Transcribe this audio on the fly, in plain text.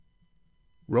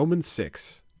Romans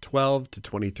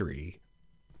 6:12-23.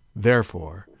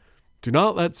 Therefore, do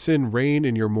not let sin reign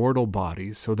in your mortal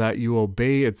body so that you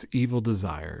obey its evil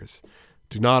desires.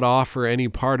 Do not offer any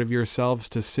part of yourselves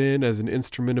to sin as an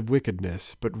instrument of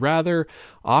wickedness, but rather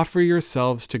offer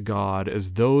yourselves to God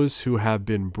as those who have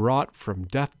been brought from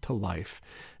death to life,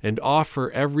 and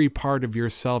offer every part of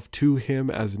yourself to him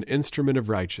as an instrument of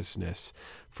righteousness.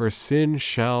 For sin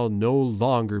shall no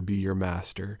longer be your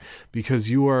master, because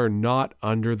you are not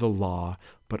under the law,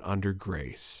 but under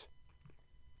grace.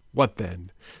 What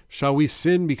then? Shall we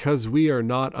sin because we are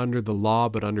not under the law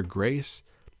but under grace?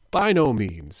 By no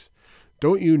means.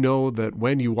 Don't you know that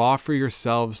when you offer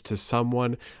yourselves to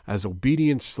someone as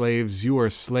obedient slaves, you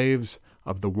are slaves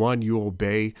of the one you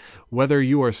obey, whether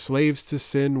you are slaves to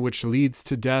sin, which leads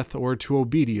to death, or to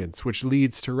obedience, which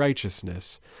leads to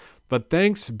righteousness? But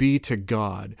thanks be to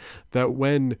God that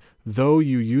when, though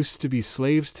you used to be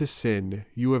slaves to sin,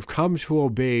 you have come to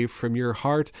obey from your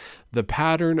heart the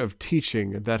pattern of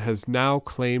teaching that has now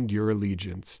claimed your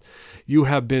allegiance. You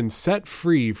have been set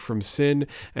free from sin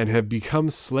and have become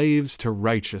slaves to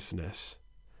righteousness.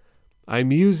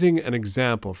 I'm using an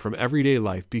example from everyday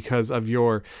life because of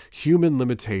your human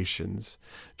limitations.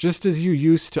 Just as you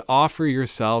used to offer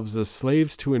yourselves as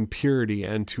slaves to impurity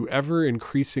and to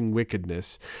ever-increasing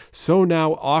wickedness, so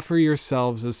now offer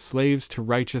yourselves as slaves to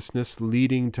righteousness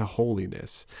leading to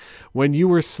holiness. When you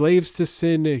were slaves to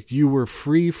sin, you were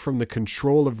free from the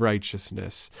control of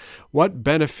righteousness. What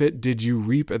benefit did you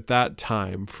reap at that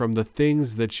time from the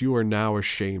things that you are now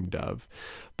ashamed of?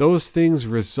 Those things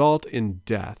result in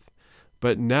death.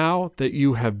 But now that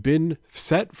you have been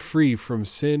set free from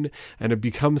sin and have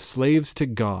become slaves to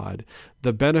God,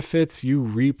 the benefits you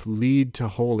reap lead to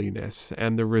holiness,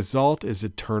 and the result is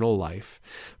eternal life.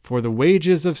 For the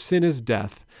wages of sin is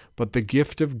death, but the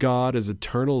gift of God is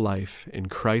eternal life in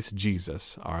Christ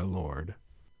Jesus our Lord.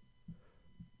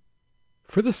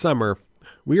 For the summer,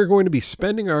 we are going to be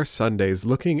spending our Sundays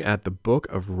looking at the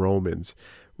book of Romans,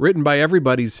 written by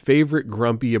everybody's favorite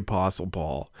grumpy Apostle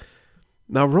Paul.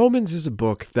 Now, Romans is a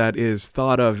book that is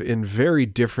thought of in very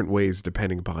different ways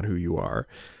depending upon who you are.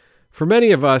 For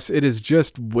many of us, it is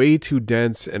just way too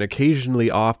dense and occasionally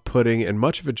off-putting, and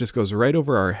much of it just goes right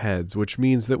over our heads, which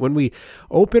means that when we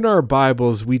open our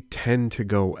Bibles, we tend to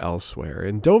go elsewhere.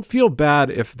 And don't feel bad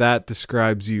if that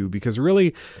describes you, because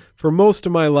really, for most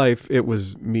of my life, it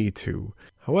was me too.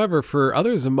 However, for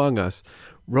others among us,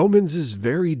 Romans is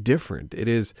very different. It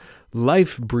is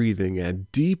life-breathing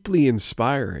and deeply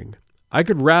inspiring. I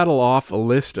could rattle off a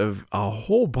list of a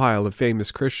whole pile of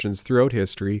famous Christians throughout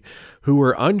history who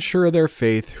were unsure of their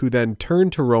faith, who then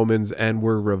turned to Romans and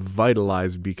were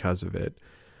revitalized because of it.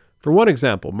 For one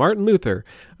example, Martin Luther,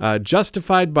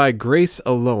 justified by grace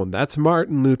alone. That's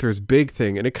Martin Luther's big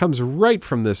thing, and it comes right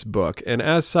from this book, and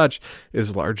as such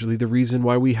is largely the reason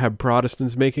why we have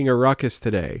Protestants making a ruckus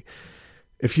today.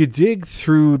 If you dig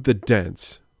through the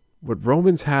dents, what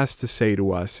Romans has to say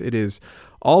to us, it is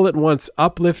all at once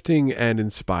uplifting and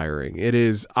inspiring. It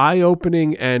is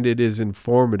eye-opening and it is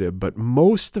informative, but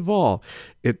most of all,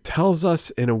 it tells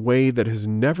us in a way that has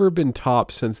never been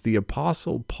taught since the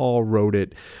Apostle Paul wrote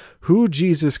it, who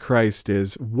Jesus Christ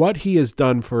is, what he has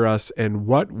done for us, and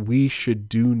what we should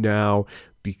do now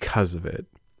because of it.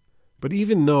 But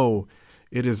even though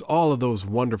it is all of those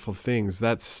wonderful things,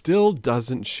 that still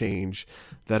doesn't change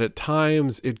that at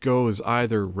times it goes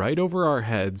either right over our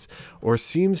heads or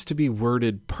seems to be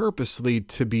worded purposely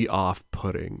to be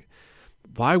off-putting.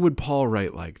 Why would Paul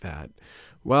write like that?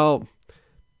 Well,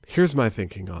 here's my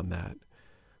thinking on that.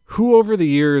 Who over the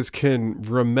years can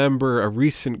remember a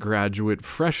recent graduate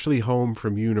freshly home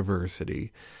from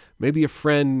university? Maybe a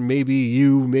friend, maybe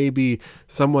you, maybe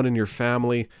someone in your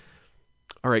family.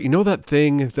 All right, you know that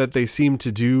thing that they seem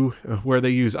to do where they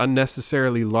use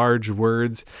unnecessarily large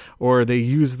words, or they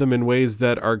use them in ways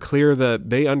that are clear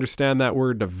that they understand that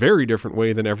word in a very different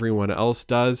way than everyone else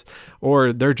does,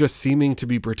 or they're just seeming to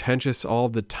be pretentious all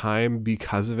the time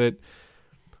because of it?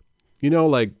 You know,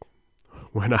 like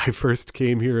when I first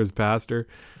came here as pastor,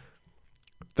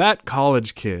 that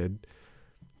college kid,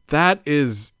 that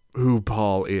is who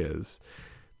Paul is.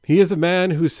 He is a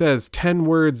man who says 10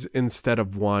 words instead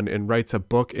of 1 and writes a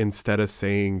book instead of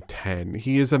saying 10.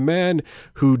 He is a man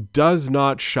who does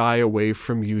not shy away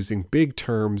from using big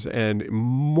terms and,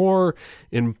 more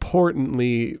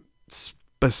importantly,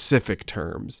 specific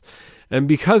terms. And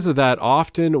because of that,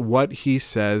 often what he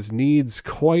says needs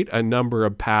quite a number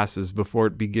of passes before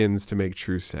it begins to make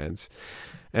true sense.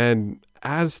 And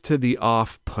as to the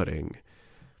off-putting,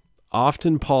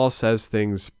 often Paul says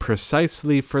things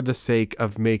precisely for the sake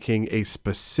of making a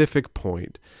specific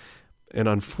point. And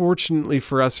unfortunately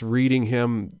for us reading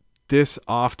him, this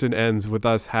often ends with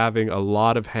us having a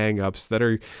lot of hang-ups that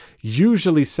are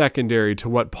usually secondary to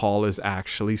what Paul is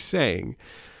actually saying,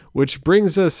 which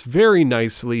brings us very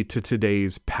nicely to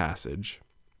today's passage.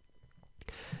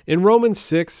 In Romans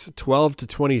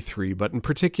 6:12-23, but in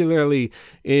particularly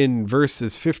in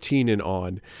verses 15 and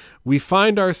on, we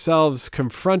find ourselves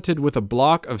confronted with a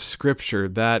block of scripture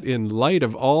that, in light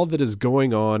of all that is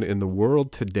going on in the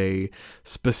world today,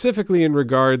 specifically in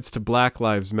regards to Black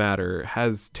Lives Matter,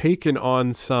 has taken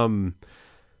on some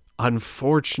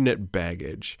unfortunate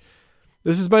baggage.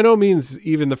 This is by no means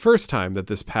even the first time that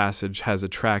this passage has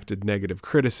attracted negative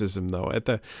criticism, though.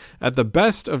 At the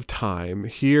best of time,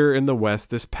 here in the West,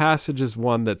 this passage is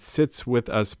one that sits with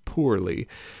us poorly.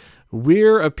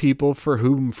 We're a people for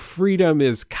whom freedom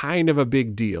is kind of a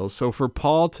big deal, so for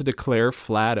Paul to declare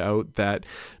flat out that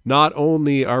not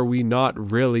only are we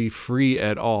not really free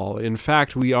at all, in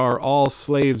fact, we are all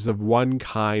slaves of one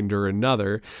kind or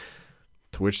another,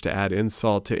 to which to add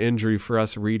insult to injury for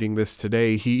us reading this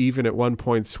today, he even at one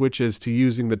point switches to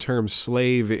using the term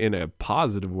slave in a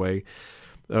positive way,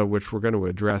 which we're going to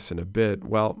address in a bit.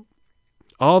 Well,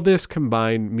 all this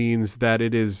combined means that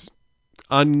it is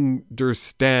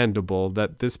understandable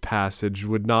that this passage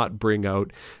would not bring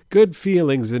out good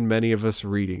feelings in many of us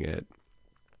reading it.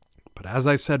 But as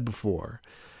I said before,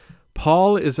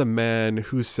 Paul is a man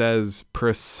who says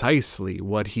precisely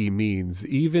what he means,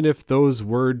 even if those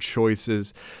word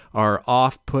choices are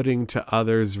off-putting to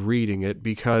others reading it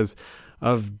because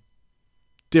of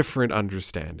different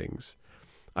understandings.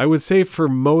 I would say for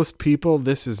most people,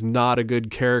 this is not a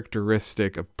good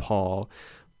characteristic of Paul,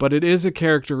 but it is a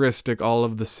characteristic all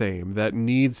of the same that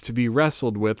needs to be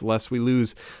wrestled with lest we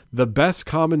lose the best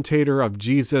commentator of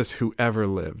Jesus who ever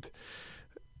lived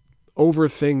over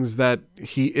things that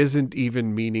he isn't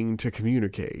even meaning to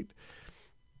communicate.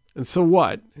 And so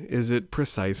what is it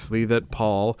precisely that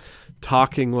Paul,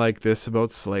 talking like this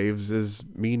about slaves, is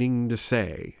meaning to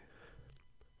say?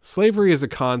 Slavery is a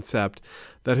concept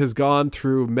that has gone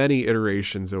through many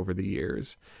iterations over the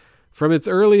years. From its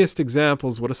earliest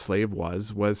examples, what a slave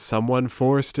was someone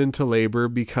forced into labor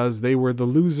because they were the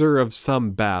loser of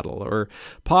some battle, or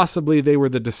possibly they were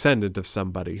the descendant of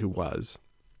somebody who was.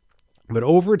 But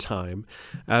over time,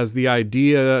 as the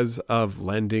ideas of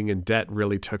lending and debt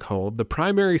really took hold, the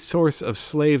primary source of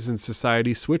slaves in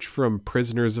society switched from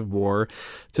prisoners of war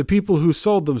to people who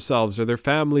sold themselves or their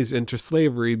families into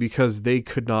slavery because they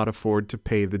could not afford to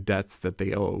pay the debts that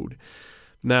they owed.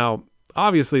 Now,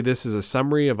 obviously, this is a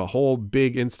summary of a whole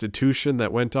big institution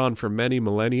that went on for many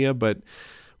millennia, but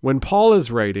when Paul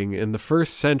is writing in the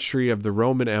first century of the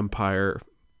Roman Empire,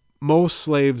 most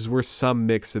slaves were some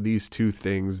mix of these two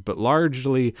things, but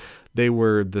largely they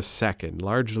were the second.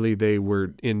 Largely they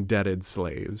were indebted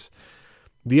slaves.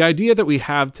 The idea that we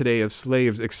have today of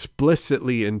slaves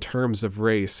explicitly in terms of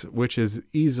race, which is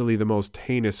easily the most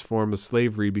heinous form of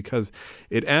slavery because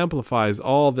it amplifies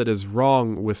all that is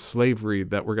wrong with slavery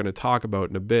that we're going to talk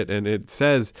about in a bit, and it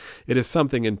says it is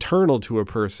something internal to a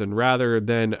person rather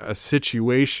than a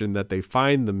situation that they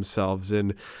find themselves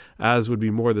in, as would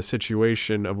be more the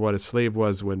situation of what a slave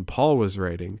was when Paul was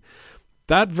writing.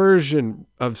 That version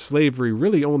of slavery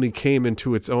really only came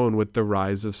into its own with the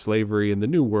rise of slavery in the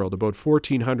New World about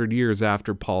 1400 years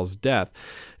after Paul's death.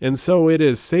 And so it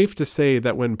is safe to say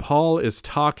that when Paul is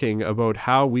talking about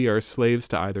how we are slaves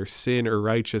to either sin or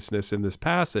righteousness in this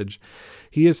passage,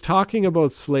 he is talking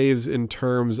about slaves in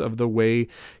terms of the way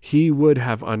he would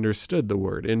have understood the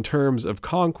word, in terms of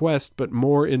conquest, but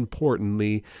more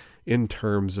importantly, in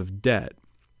terms of debt.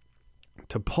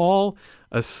 To Paul,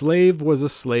 a slave was a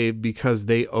slave because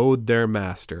they owed their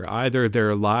master either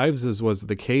their lives, as was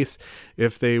the case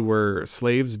if they were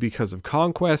slaves because of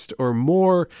conquest, or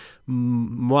more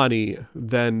money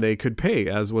than they could pay,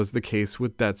 as was the case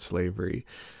with debt slavery.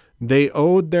 They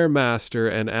owed their master,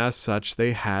 and as such,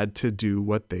 they had to do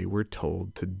what they were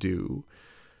told to do.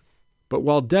 But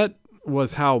while debt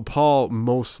was how Paul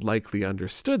most likely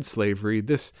understood slavery,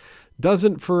 this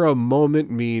doesn't for a moment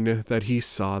mean that he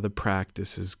saw the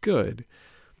practice as good.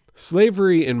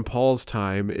 Slavery in Paul's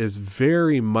time is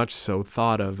very much so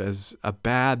thought of as a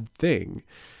bad thing.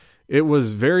 It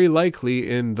was very likely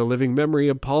in the living memory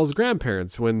of Paul's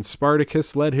grandparents when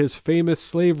Spartacus led his famous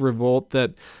slave revolt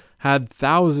that had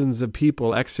thousands of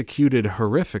people executed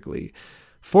horrifically.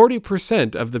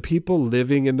 40% of the people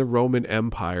living in the Roman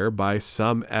Empire, by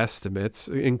some estimates,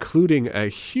 including a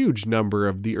huge number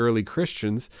of the early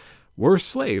Christians, were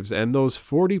slaves, and those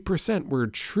 40% were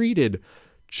treated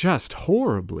just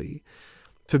horribly.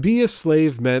 To be a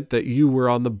slave meant that you were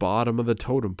on the bottom of the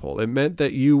totem pole. It meant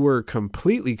that you were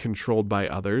completely controlled by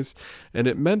others, and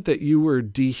it meant that you were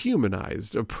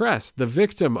dehumanized, oppressed, the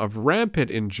victim of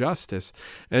rampant injustice,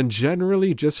 and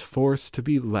generally just forced to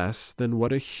be less than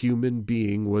what a human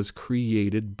being was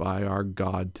created by our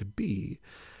God to be.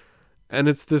 And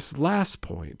it's this last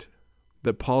point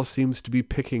that Paul seems to be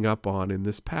picking up on in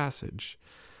this passage.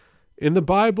 In the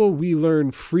Bible, we learn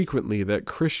frequently that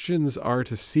Christians are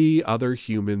to see other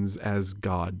humans as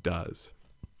God does,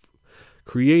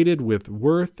 created with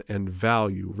worth and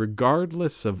value,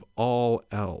 regardless of all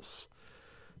else.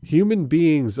 Human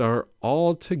beings are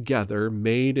altogether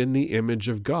made in the image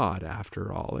of God,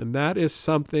 after all, and that is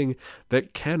something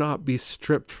that cannot be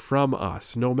stripped from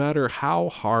us, no matter how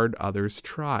hard others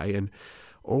try. And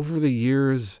over the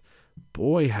years,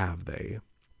 boy, have they.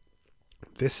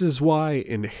 This is why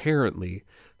inherently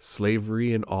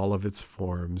slavery in all of its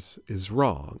forms is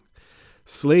wrong.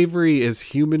 Slavery is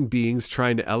human beings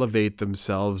trying to elevate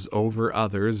themselves over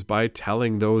others by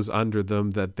telling those under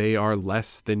them that they are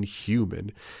less than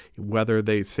human, whether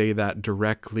they say that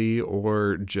directly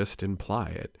or just imply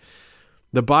it.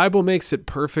 The Bible makes it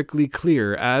perfectly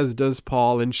clear, as does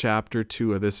Paul in chapter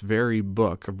 2 of this very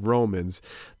book of Romans,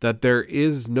 that there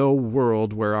is no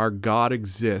world where our God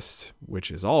exists,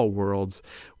 which is all worlds,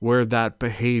 where that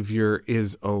behavior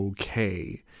is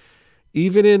okay.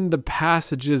 Even in the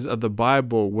passages of the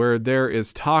Bible where there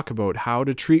is talk about how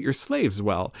to treat your slaves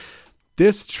well,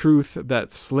 this truth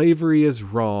that slavery is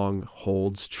wrong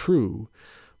holds true.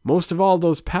 Most of all,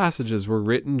 those passages were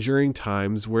written during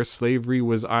times where slavery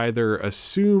was either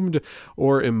assumed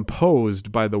or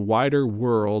imposed by the wider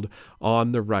world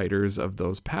on the writers of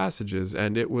those passages,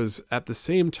 and it was at the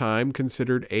same time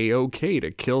considered a-okay to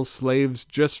kill slaves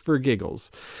just for giggles.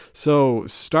 So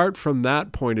start from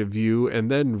that point of view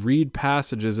and then read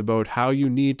passages about how you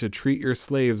need to treat your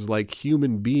slaves like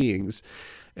human beings,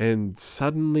 and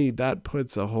suddenly that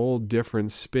puts a whole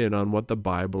different spin on what the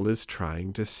Bible is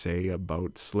trying to say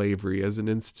about slavery as an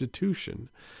institution.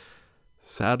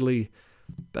 Sadly,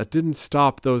 that didn't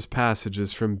stop those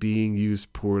passages from being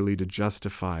used poorly to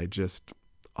justify just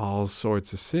all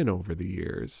sorts of sin over the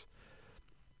years.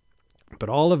 But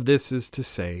all of this is to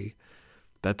say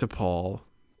that to Paul,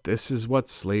 this is what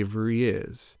slavery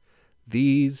is.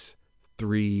 These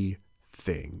three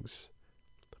things.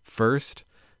 First,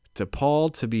 to Paul,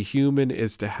 to be human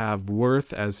is to have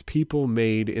worth as people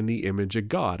made in the image of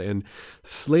God, and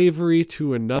slavery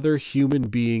to another human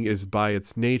being is by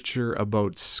its nature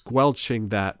about squelching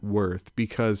that worth,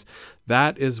 because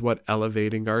that is what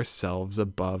elevating ourselves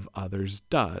above others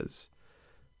does.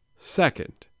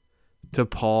 Second, to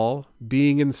Paul,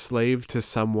 being enslaved to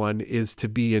someone is to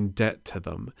be in debt to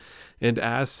them, and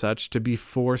as such to be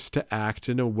forced to act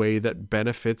in a way that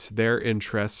benefits their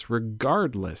interests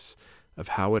regardless of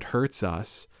how it hurts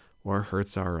us or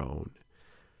hurts our own.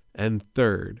 And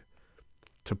third,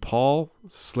 to Paul,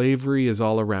 slavery is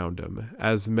all around him,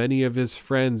 as many of his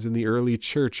friends in the early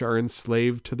church are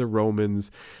enslaved to the Romans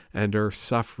and are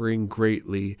suffering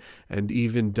greatly and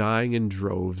even dying in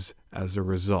droves as a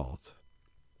result.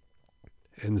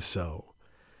 And so,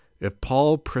 if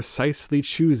Paul precisely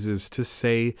chooses to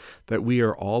say that we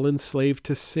are all enslaved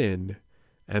to sin,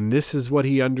 and this is what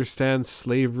he understands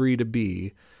slavery to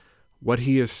be, what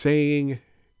he is saying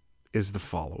is the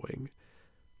following.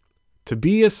 To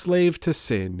be a slave to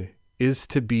sin is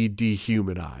to be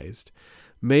dehumanized,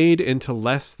 made into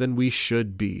less than we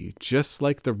should be, just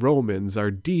like the Romans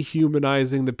are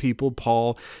dehumanizing the people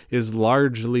Paul is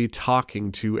largely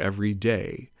talking to every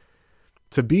day.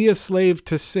 To be a slave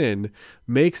to sin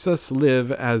makes us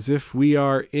live as if we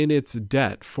are in its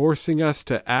debt, forcing us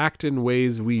to act in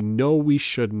ways we know we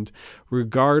shouldn't,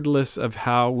 regardless of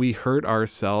how we hurt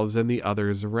ourselves and the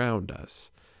others around us.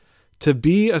 To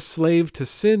be a slave to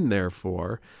sin,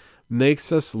 therefore,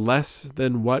 makes us less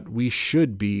than what we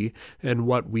should be and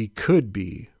what we could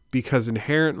be, because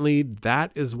inherently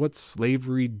that is what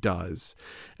slavery does,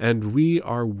 and we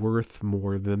are worth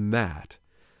more than that.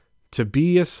 To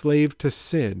be a slave to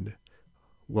sin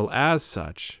will, as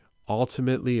such,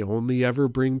 ultimately only ever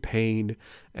bring pain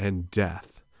and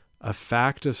death, a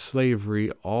fact of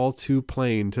slavery all too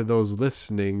plain to those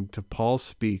listening to Paul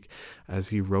speak as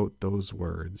he wrote those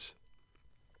words.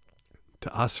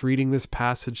 To us reading this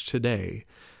passage today,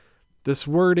 this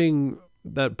wording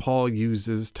that Paul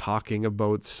uses talking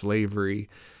about slavery,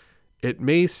 it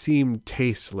may seem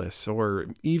tasteless or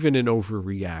even an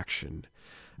overreaction.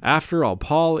 After all,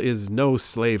 Paul is no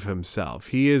slave himself.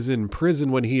 He is in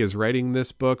prison when he is writing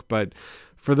this book, but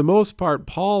for the most part,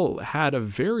 Paul had a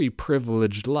very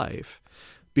privileged life.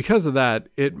 Because of that,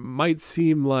 it might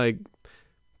seem like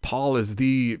Paul is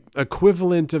the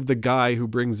equivalent of the guy who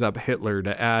brings up Hitler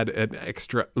to add an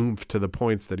extra oomph to the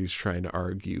points that he's trying to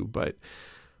argue. But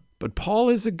Paul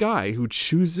is a guy who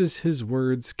chooses his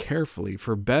words carefully,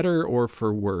 for better or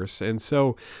for worse. And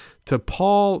so to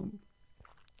Paul,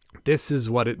 this is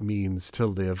what it means to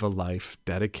live a life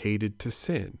dedicated to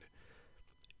sin.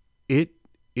 It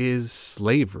is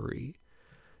slavery.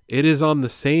 It is on the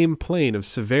same plane of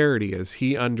severity as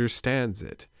he understands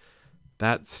it.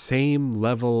 That same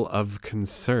level of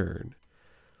concern.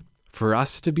 For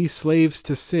us to be slaves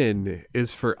to sin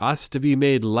is for us to be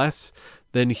made less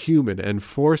than human and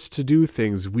forced to do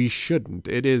things we shouldn't.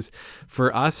 It is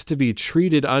for us to be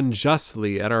treated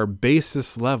unjustly at our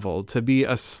basis level, to be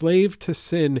a slave to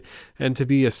sin and to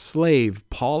be a slave.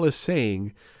 Paul is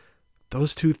saying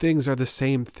those two things are the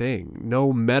same thing.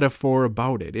 No metaphor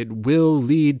about it. It will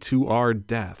lead to our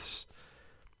deaths.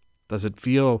 Does it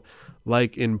feel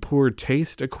like in poor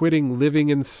taste equating living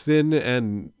in sin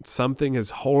and something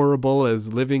as horrible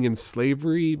as living in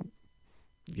slavery?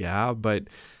 Yeah, but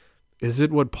is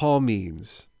it what Paul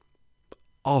means?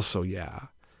 Also, yeah.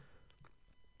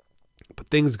 But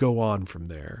things go on from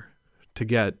there to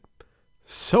get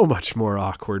so much more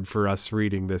awkward for us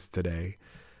reading this today.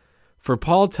 For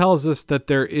Paul tells us that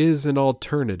there is an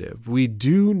alternative. We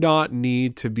do not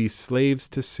need to be slaves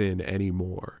to sin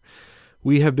anymore.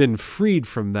 We have been freed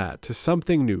from that to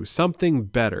something new, something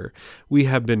better. We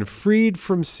have been freed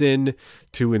from sin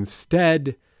to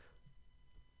instead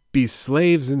be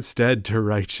slaves instead to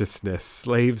righteousness,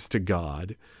 slaves to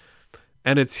God.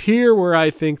 And it's here where I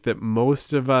think that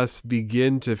most of us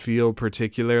begin to feel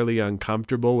particularly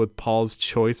uncomfortable with Paul's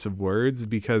choice of words,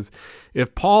 because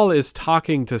if Paul is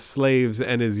talking to slaves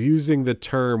and is using the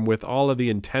term with all of the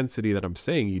intensity that I'm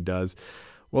saying he does,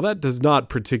 well, that does not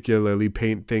particularly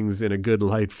paint things in a good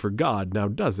light for God, now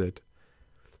does it?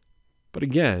 But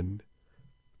again,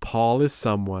 Paul is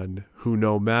someone who,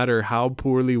 no matter how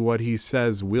poorly what he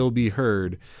says will be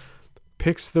heard,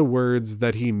 picks the words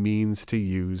that he means to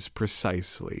use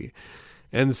precisely.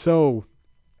 And so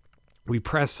we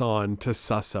press on to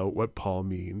suss out what Paul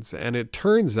means. And it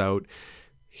turns out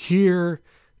here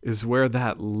is where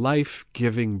that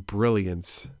life-giving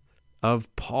brilliance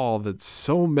of Paul that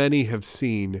so many have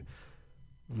seen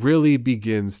really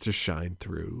begins to shine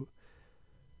through.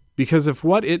 Because if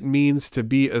what it means to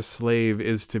be a slave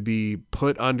is to be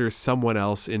put under someone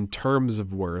else in terms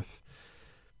of worth,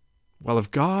 well,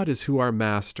 if God is who our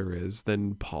master is,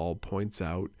 then Paul points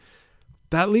out,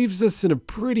 that leaves us in a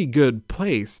pretty good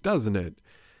place, doesn't it?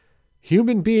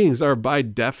 Human beings are by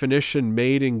definition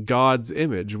made in God's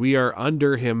image. We are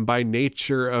under him by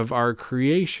nature of our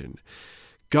creation.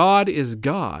 God is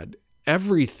God.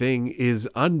 Everything is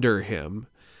under him.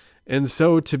 And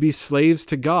so to be slaves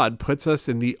to God puts us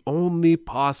in the only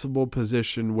possible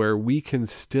position where we can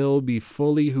still be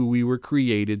fully who we were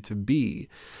created to be.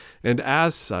 And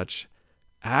as such,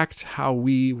 act how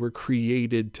we were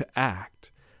created to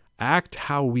act. Act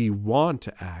how we want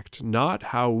to act, not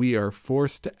how we are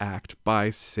forced to act by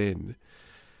sin.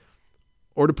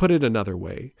 Or to put it another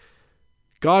way,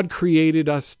 God created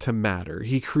us to matter.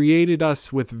 He created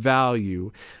us with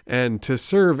value, and to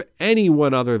serve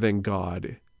anyone other than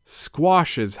God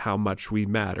squashes how much we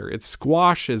matter. It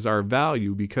squashes our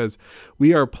value because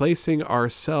we are placing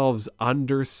ourselves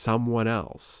under someone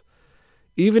else.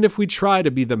 Even if we try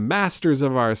to be the masters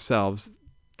of ourselves,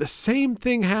 the same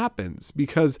thing happens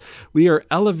because we are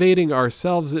elevating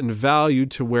ourselves in value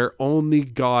to where only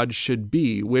God should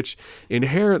be, which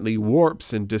inherently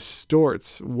warps and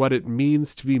distorts what it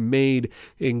means to be made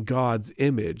in God's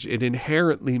image. It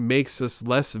inherently makes us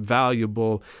less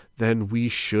valuable than we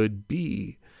should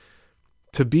be.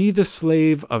 To be the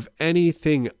slave of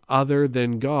anything other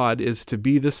than God is to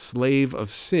be the slave of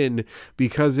sin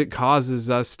because it causes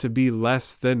us to be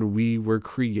less than we were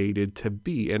created to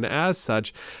be, and as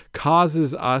such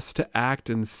causes us to act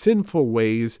in sinful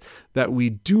ways that we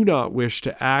do not wish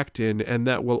to act in and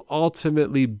that will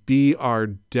ultimately be our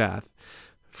death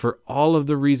for all of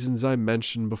the reasons I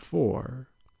mentioned before.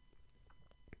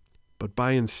 But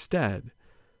by instead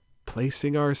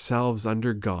placing ourselves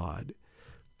under God,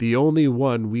 the only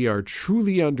one we are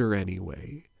truly under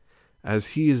anyway, as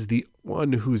he is the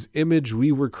one whose image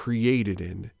we were created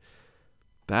in,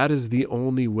 that is the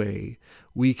only way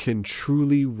we can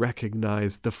truly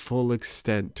recognize the full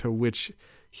extent to which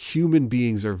human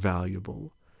beings are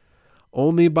valuable.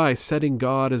 Only by setting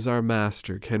God as our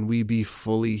master can we be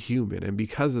fully human, and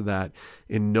because of that,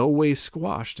 in no way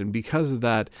squashed, and because of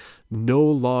that, no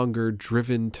longer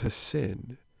driven to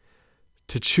sin.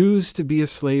 To choose to be a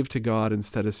slave to God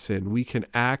instead of sin. We can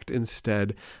act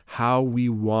instead how we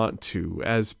want to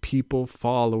as people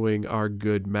following our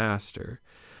good master.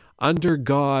 Under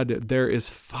God, there is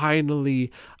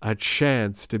finally a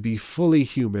chance to be fully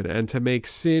human and to make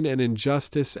sin and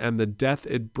injustice and the death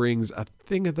it brings a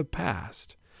thing of the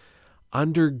past.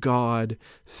 Under God,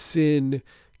 sin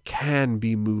can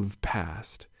be moved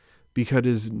past because it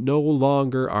is no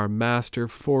longer our master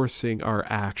forcing our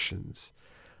actions.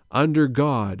 Under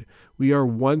God, we are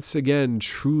once again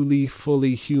truly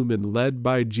fully human, led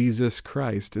by Jesus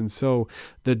Christ, and so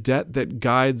the debt that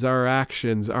guides our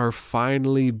actions are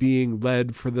finally being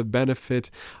led for the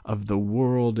benefit of the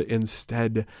world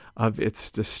instead of its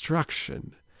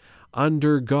destruction.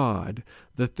 Under God,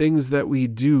 the things that we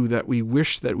do that we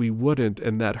wish that we wouldn't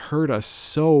and that hurt us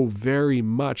so very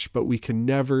much but we can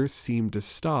never seem to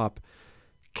stop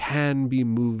can be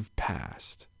moved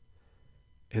past.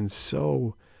 And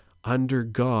so, under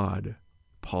God,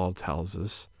 Paul tells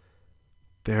us,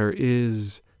 there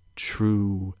is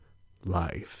true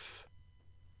life.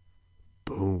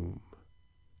 Boom.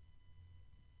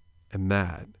 And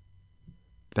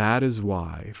that is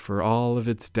why, for all of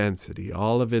its density,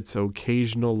 all of its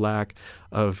occasional lack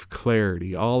of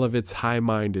clarity, all of its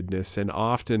high-mindedness, and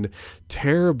often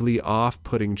terribly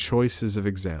off-putting choices of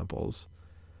examples,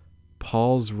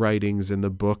 Paul's writings in the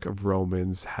book of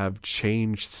Romans have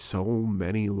changed so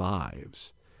many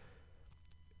lives.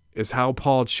 Is how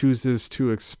Paul chooses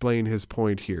to explain his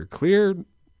point here clear?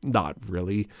 Not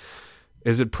really.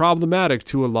 Is it problematic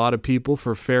to a lot of people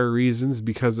for fair reasons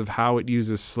because of how it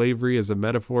uses slavery as a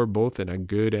metaphor both in a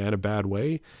good and a bad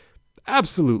way?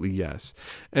 Absolutely yes.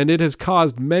 And it has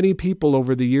caused many people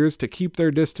over the years to keep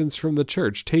their distance from the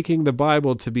church, taking the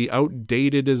Bible to be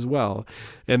outdated as well.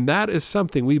 And that is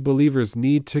something we believers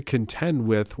need to contend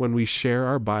with when we share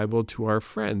our Bible to our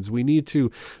friends. We need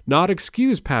to not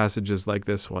excuse passages like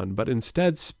this one, but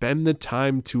instead spend the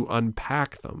time to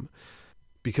unpack them.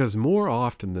 Because more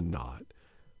often than not,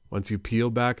 once you peel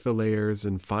back the layers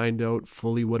and find out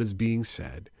fully what is being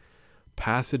said,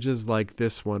 passages like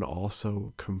this one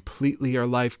also completely are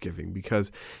life-giving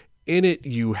because in it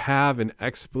you have an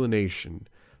explanation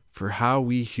for how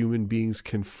we human beings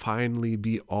can finally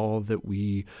be all that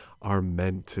we are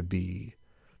meant to be,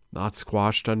 not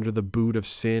squashed under the boot of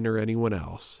sin or anyone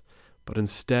else, but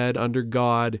instead under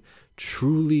God,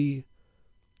 truly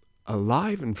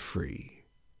alive and free.